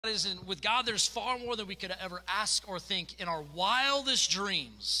With God, there's far more than we could ever ask or think in our wildest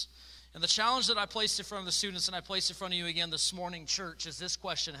dreams. And the challenge that I placed in front of the students, and I placed in front of you again this morning, church, is this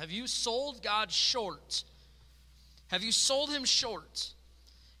question. Have you sold God short? Have you sold him short?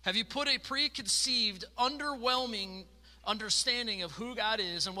 Have you put a preconceived, underwhelming understanding of who God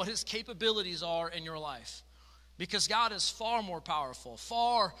is and what his capabilities are in your life? Because God is far more powerful,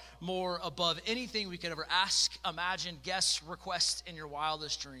 far more above anything we could ever ask, imagine, guess, request in your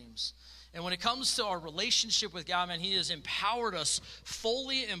wildest dreams. And when it comes to our relationship with God, man, he has empowered us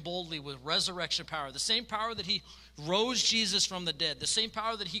fully and boldly with resurrection power. The same power that he rose Jesus from the dead. The same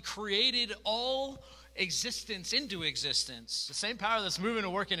power that he created all existence into existence. The same power that's moving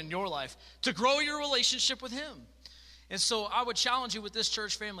and working in your life to grow your relationship with him. And so I would challenge you with this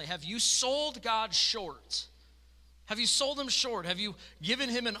church family. Have you sold God short? Have you sold him short? Have you given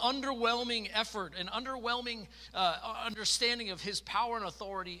him an underwhelming effort, an underwhelming understanding of his power and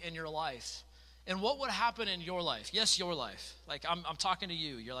authority in your life? And what would happen in your life? Yes, your life. Like I'm talking to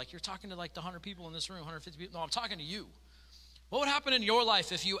you. You're talking to like the 100 people in this room, 150 people. No, I'm talking to you. What would happen in your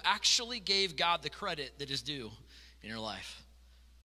life if you actually gave God the credit that is due in your life?